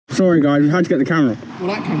Sorry guys, we had to get the camera. Well,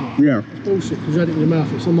 that camera? Yeah. It's bullshit, because you had it in your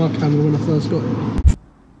mouth. It's on my camera when I first got it.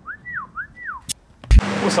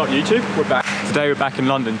 What's up YouTube? We're back. Today we're back in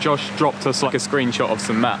London. Josh dropped us like a screenshot of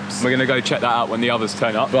some maps. We're gonna go check that out when the others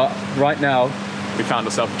turn up. But right now, we found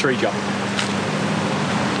ourselves a tree jump.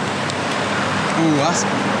 Ooh,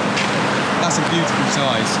 that's a beautiful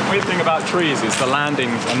size. Weird thing about trees is the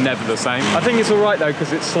landings are never the same. I think it's all right though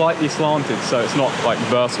because it's slightly slanted, so it's not like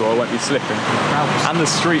vertical. I won't be slipping. And the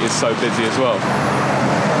street is so busy as well.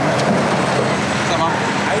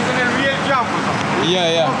 Are you doing a real jump or something?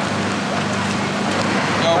 Yeah.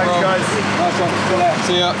 Yo, Thanks, bro. guys. Nice one.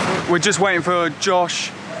 See ya. We're just waiting for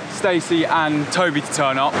Josh, Stacey and Toby to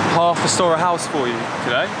turn up. Half a Storror house for you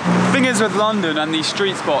today. The thing is with London and these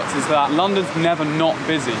street spots is that London's never not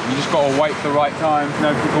busy. You just gotta wait for the right time.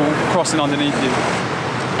 No people crossing underneath you.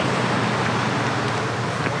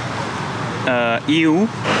 Ew.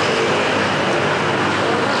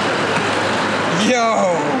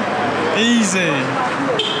 Yo! Easy.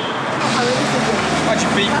 Why'd you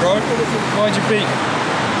beat, bro? Why'd you beat?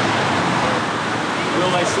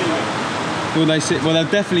 Will they see me? Will they see? Well, they'll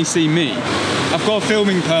definitely see me. I've got a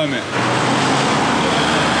filming permit.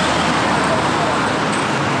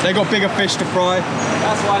 They got bigger fish to fry.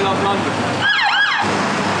 That's why I love London.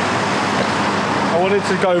 I wanted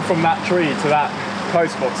to go from that tree to that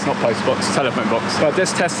post box, not post box, telephone box. But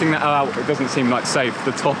just testing that out, it doesn't seem like safe.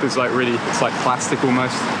 The top is like really, it's like plastic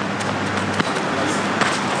almost.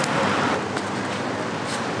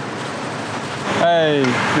 Hey,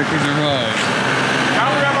 look at the ride. Now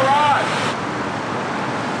we have a ride!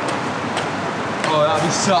 Oh, that'd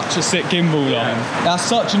be such a sick gimbal line. That's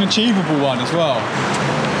such an achievable one as well.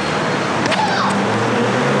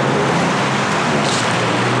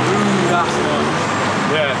 Ooh, that's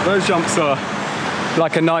nice. Yeah, those jumps are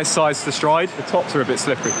like a nice size to stride. The tops are a bit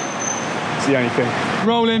slippery. It's the only thing.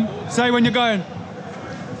 Rolling. Say when you're going.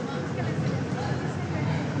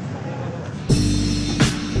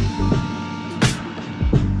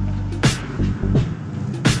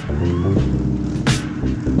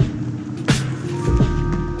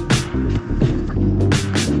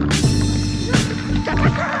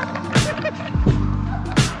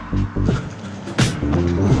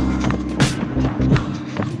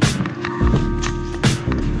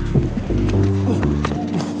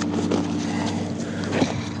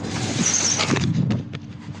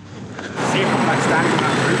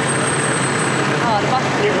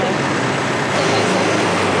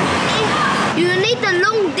 You need a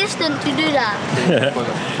long distance to do that.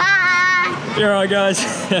 Hi! You're alright, guys.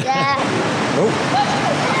 Yeah. Oh,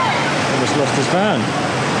 almost lost his van.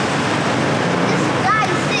 This guy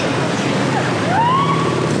is sick.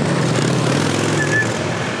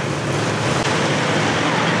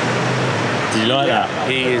 Do you like that?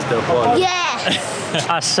 He is the one. Yeah.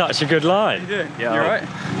 That's such a good line. Yeah, Yeah, you alright?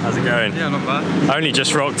 How's it going? Yeah, not bad. I only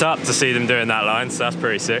just rocked up to see them doing that line, so that's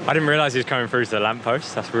pretty sick. I didn't realise he was coming through to the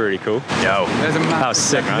lamppost. That's really cool. Yo, There's a map. that was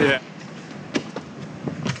sick, man. Yeah.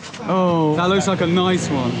 Oh, that looks like a nice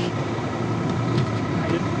one.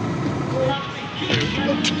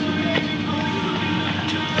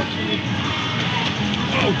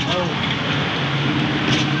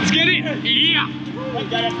 Let's get it! Yeah! I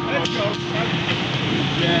got it. Let's go.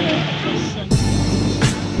 Yeah.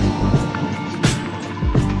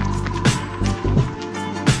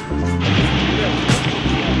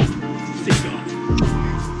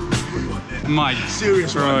 Mike,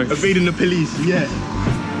 Serious, bro. Evading the police, yeah.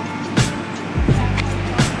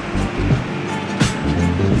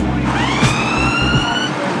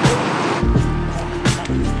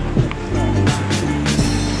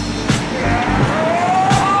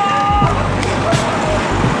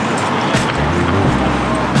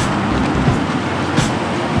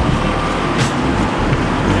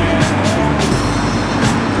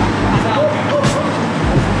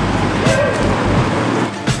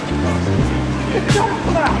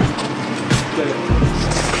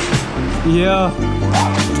 Yeah.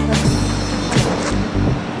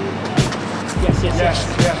 Yes.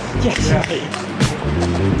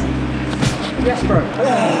 Yes, bro.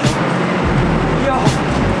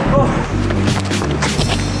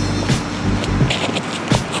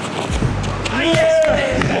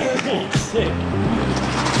 Sick.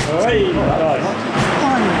 Hey,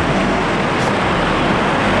 nice.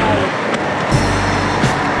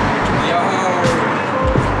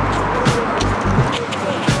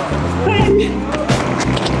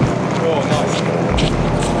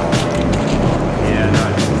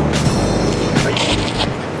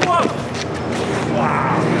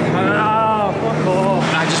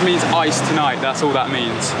 That just means ice tonight. that's all that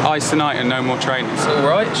means. Ice tonight and no more training. So, all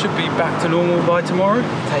right, should be back to normal by tomorrow.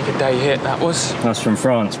 Take a day hit, that was. That's from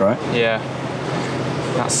France, right? Yeah.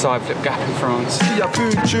 That side flip gap in France.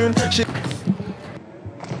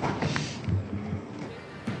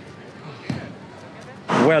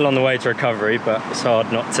 Well on the way to recovery, but it's hard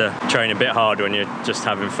not to train a bit hard when you're just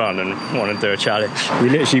having fun and want to do a challenge. You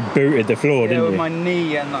literally booted the floor, didn't with you? my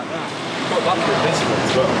knee and like that. Got lucky with this one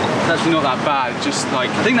as well. It's actually not that bad, just like,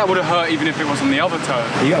 I think that would have hurt even if it was on the other toe.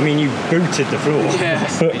 I mean, you booted the floor. Yeah.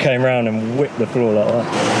 Foot came round and whipped the floor like that.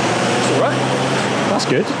 It's all right. That's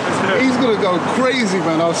good. He's gonna go crazy,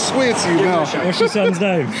 man. I swear to you now. What's your son's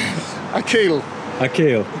name? Akil.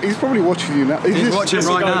 Akil. He's probably watching you now. He's watching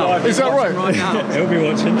right now. Is that right? Right now. He'll be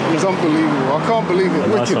watching. It's unbelievable. I can't believe it.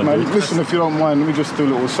 Nice Wicked, one, man. dude. Listen, if you don't mind, let me just do a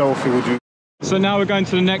little selfie with you. So now we're going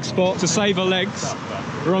to the next spot to save our legs.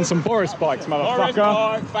 We're on some Boris bikes,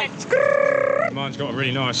 motherfucker. Mine's got a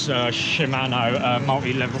really nice Shimano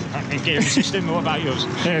multi-level gear system. What about yours?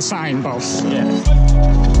 Yeah, same, boss. Yeah.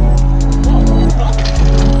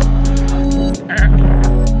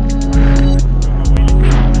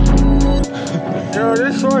 Yeah,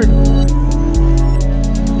 this way.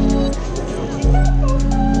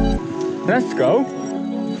 Let's go.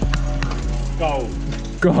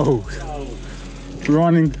 Gold.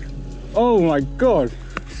 Running. Oh my god.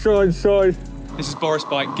 Side. This is Boris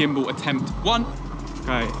bike gimbal attempt 1.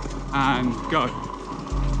 Okay, and go.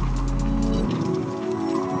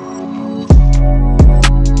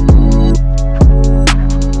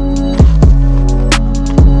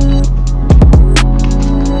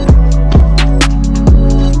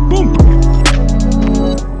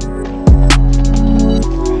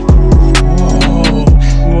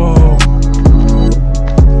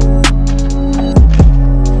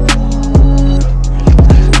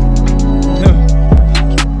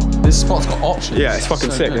 Yeah, it's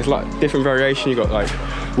fucking sick. There's like different variation. You got like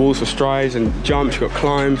walls for strides and jumps. You got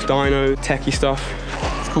climbs, dyno, techie stuff.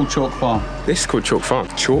 It's called Chalk Farm. This is called Chalk Farm.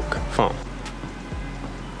 Chalk Farm.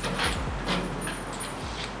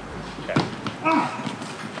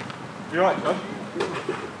 You alright, John?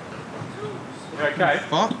 You okay?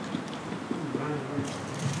 Fuck.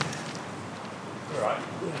 Alright.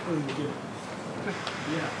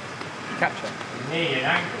 You capture. Knee and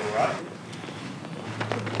ankle, right?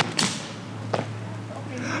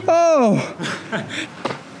 Oh!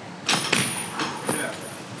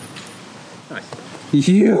 Nice.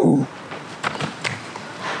 You!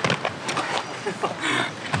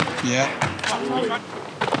 Yeah.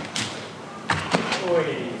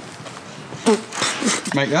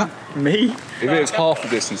 Make that? Me? If it was half the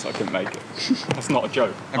distance, I couldn't make it. That's not a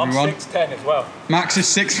joke. Everyone. I'm 6'10" as well. Max is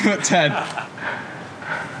 6'10".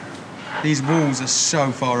 These walls are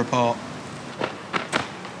so far apart.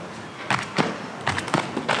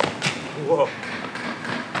 Whoa.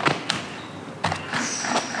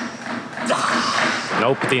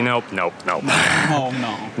 Nope. Oh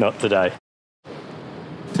no. Not today.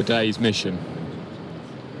 Today's mission.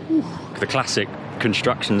 The classic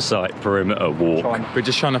construction site perimeter walk. We're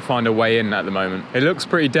just trying to find a way in at the moment. It looks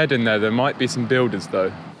pretty dead in there. There might be some builders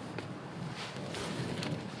though.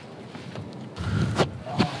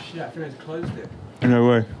 Oh shit, I think it's closed it. No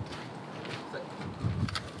way.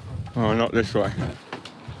 Oh, not this way.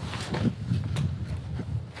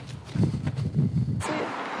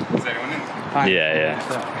 Is anyone in? Yeah.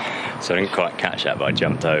 So I didn't quite catch that, but I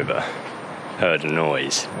jumped over. Heard a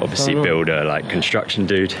noise. Obviously builder, like construction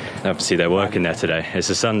dude. Obviously they're working there today. It's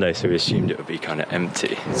a Sunday, so we assumed it would be kind of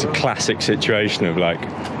empty. It's a classic situation of like,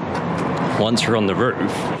 once you're on the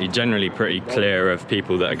roof, you're generally pretty clear of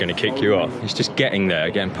people that are going to kick you off. It's just getting there,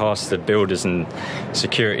 getting past the builders and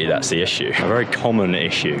security, that's the issue. A very common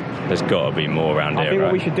issue. There's got to be more around here, I think right?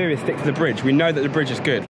 what we should do is stick to the bridge. We know that the bridge is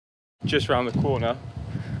good. Just round the corner,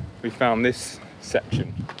 we found this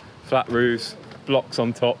section. Flat roofs, blocks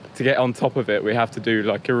on top. To get on top of it, we have to do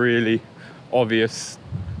like a really obvious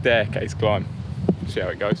staircase climb. See how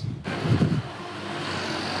it goes.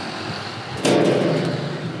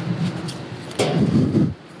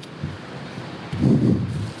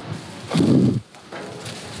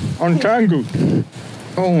 Untangled.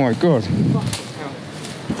 Oh my god.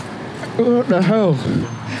 What the hell?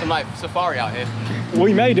 Some like safari out here.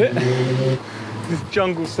 We made it. This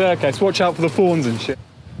jungle staircase. Watch out for the fawns and shit.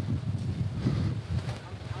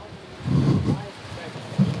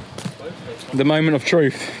 The moment of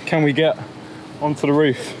truth. Can we get onto the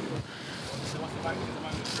roof?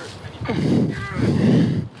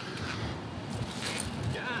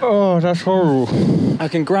 Oh, that's horrible. I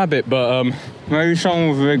can grab it, but maybe someone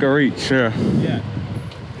with a bigger reach, yeah. Yeah.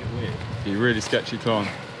 Be really sketchy climb.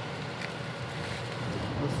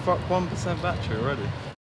 fuck 1% battery already.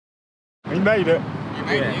 We made it. You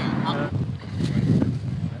made it, yeah.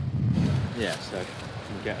 Yeah, so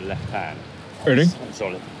you get a left hand. Ready?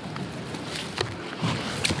 Solid.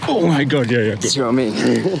 Oh my god, yeah, good. See what I mean?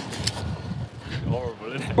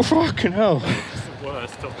 Horrible, isn't it? Oh, fucking hell. It's the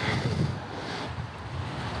worst.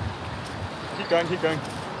 Keep going, keep going.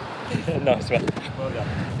 Nice one. Well done.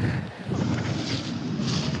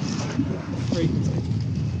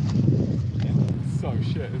 So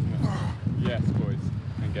shit, isn't it? Yes, boys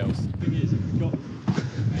and girls. The thing is, if we've got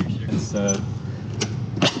it's,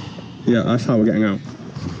 Yeah, that's how we're getting out.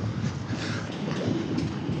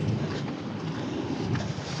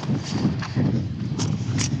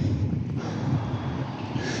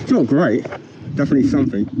 It's not great, definitely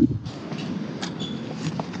something.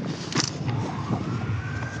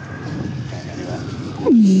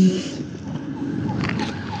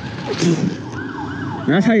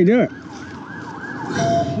 That's how you do it.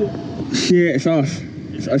 Shit, it's us.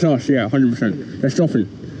 It's us, yeah, 100%. They're stopping.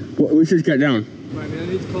 We should get down. Right, man, I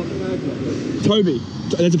need to call the bag. Toby,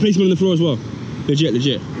 there's a policeman on the floor as well. Legit. We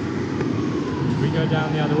go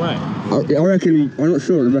down the other way. I reckon, I'm not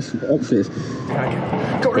sure what the best option is.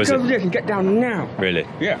 Got to go and get down now. Really?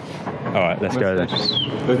 Yeah. Alright, let's go then.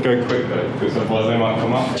 let's go quick though, because otherwise they might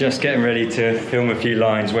come up. Just getting ready to film a few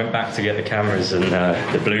lines, went back to get the cameras, and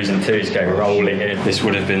the blues and twos came rolling in. This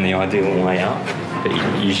would have been the ideal way up, but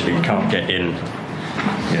usually you can't get in.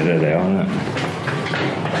 Yeah, there they are, aren't they?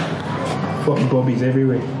 Fucking bobbies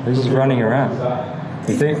everywhere. Who's running around?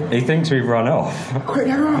 He thinks we've run off. Quick,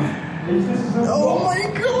 they're off. Oh my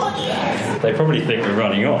god, yes! They probably think we're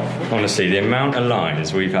running off. Honestly, the amount of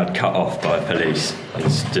lines we've had cut off by police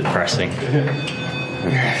is depressing.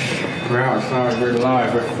 We're outside, we're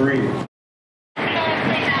alive, we're free. What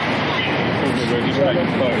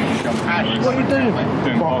are you doing?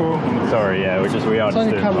 Doing parkour. Sorry, yeah, we are just doing Turn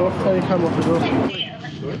your camera off as well.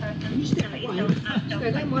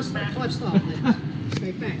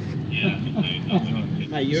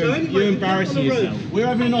 Mate, you're embarrassing yourself. We're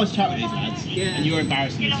having a nice chat with these lads, and you're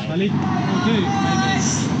embarrassing yourself. I'll do, maybe.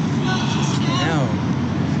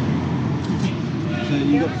 So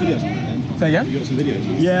you got videos on it then? Say again? You got some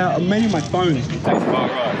videos? Yeah, mainly my phone. That's about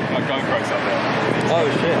right. My GoPro's up there. Oh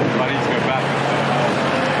shit. I need to go back.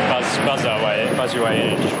 Buzz your way in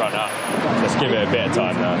and just run up. Let's give it a bit of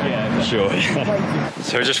time now. Yeah, sure.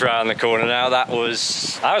 So we're just round the corner now. That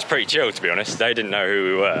was pretty chill, to be honest. They didn't know who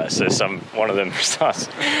we were, so one of them starts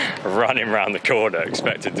running round the corner,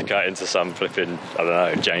 expecting to cut into some flipping, I don't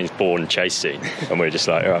know, James Bond chase scene, and we're just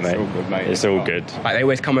like, all right, mate, it's all good, mate. It's all good. Like they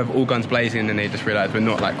always come with all guns blazing, and they just realise we're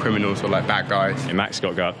not like criminals or like bad guys. And Max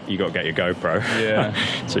you got to get your GoPro. Yeah.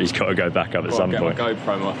 So he's got to go back up at some point. Get my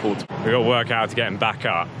GoPro, my full. We've got to work out how to get him back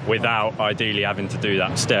up without ideally having to do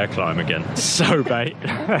that stair climb again. So bait.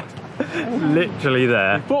 Literally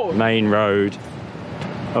there. Main road.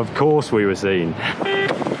 Of course we were seen.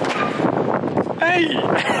 Hey!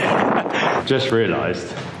 Just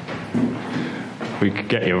realised we could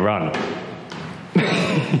get you a run.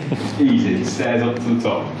 Easy, stairs up to the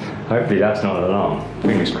top. Hopefully that's not an alarm.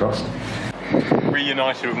 Fingers crossed.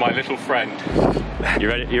 Reunited with my little friend. You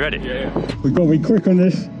ready? You ready? Yeah. We've got to be quick on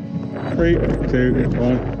this. 3, 2,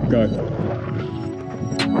 1, go.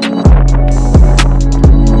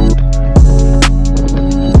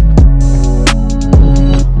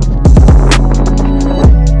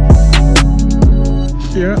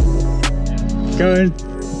 Yeah. Going.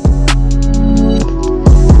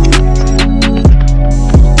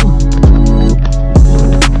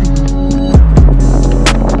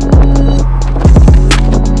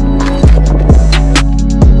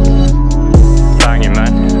 Banging,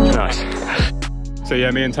 man. Nice. So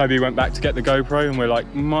yeah, me and Toby went back to get the GoPro, and we're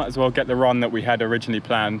like, might as well get the run that we had originally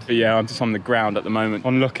planned. But yeah, I'm just on the ground at the moment,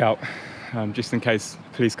 on lookout, just in case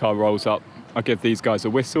a police car rolls up. I'll give these guys a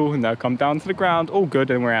whistle and they'll come down to the ground, all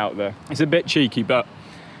good, and we're out there. It's a bit cheeky, but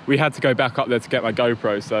we had to go back up there to get my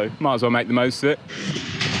GoPro, so might as well make the most of it.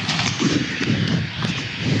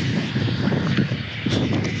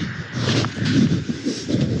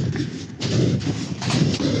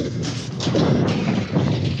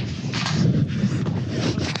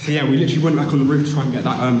 So yeah, we literally went back on the roof to try and get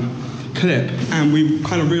that clip, and we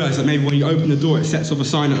kind of realised that maybe when you open the door it sets off a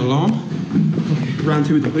silent alarm. Round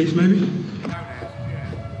 2 with the police maybe?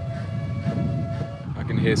 I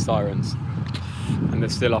can hear sirens, and they're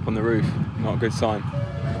still up on the roof. Not a good sign.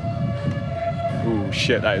 Ooh,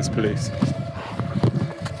 shit, that is police.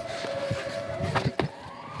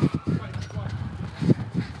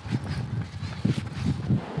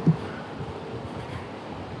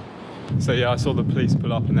 So yeah, I saw the police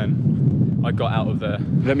pull up and then I got out of there.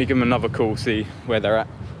 Let me give them another call, see where they're at.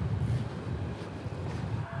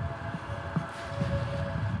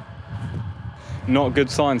 Not a good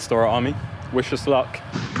sign, Storror Army. Wish us luck.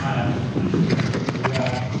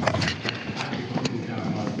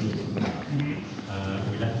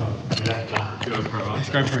 Let's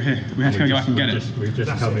go for it here. We have to go back and get it. We've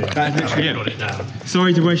just come in. That's literally Got it down.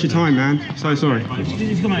 Sorry to waste your time, man. So sorry.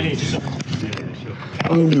 Just come out here. Just...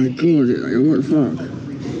 Oh my god, what the fuck?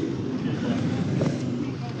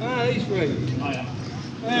 Ah, he's free.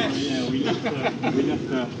 Yeah, we left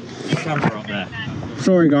the camera up there.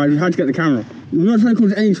 Sorry guys, we had to get the camera. We're not trying to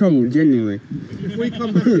cause any trouble, genuinely. If we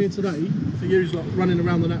come back here today to use like running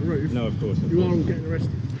around on that roof, No, of course. you are all getting arrested.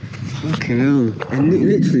 Fucking hell. And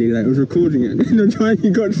literally, like, I was recording it. And the time he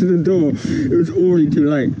got to the door, it was already too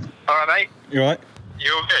late. Alright, mate. You alright?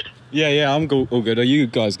 You all good? Yeah, I'm all good. Are you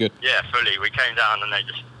guys good? Yeah, fully. We came down and they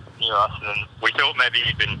just knew us, and then we thought maybe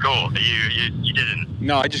you'd been caught. You didn't.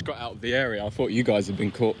 No, I just got out of the area. I thought you guys had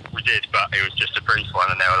been caught. We did, but it was just a brief one,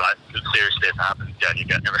 and they were like, seriously, if it happens again, you're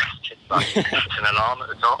getting arrested. But it's an alarm at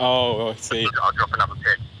the top. Oh, I see. I'll drop another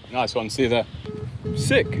pin. Nice one. See you there.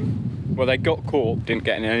 Sick. Well, they got caught, didn't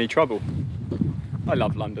get in any trouble. I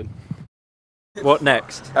love London. What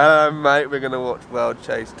next? Mate, we're going to watch World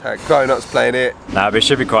Chase Tag. Grown-ups playing it. Nah, but it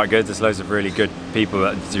should be quite good. There's loads of really good people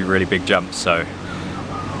that do really big jumps, so.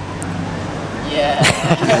 Yeah.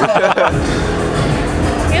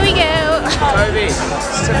 Here we go. Toby.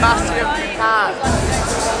 Sebastian Picard.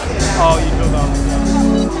 Oh, you feel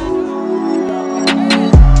that?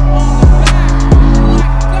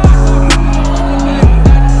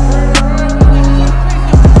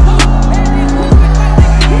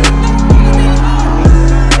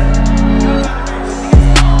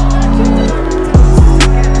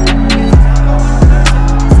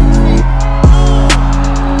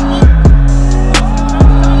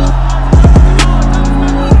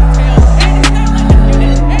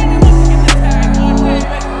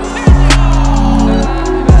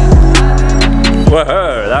 Whoa,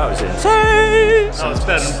 that was insane! That was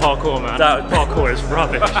better than parkour, man. Parkour is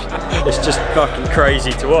rubbish. It's just fucking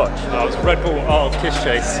crazy to watch. Oh, it's Red Bull Kiss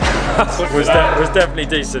Chase. was definitely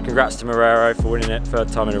decent. Congrats to Morero for winning it, third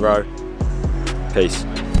time in a row. Peace.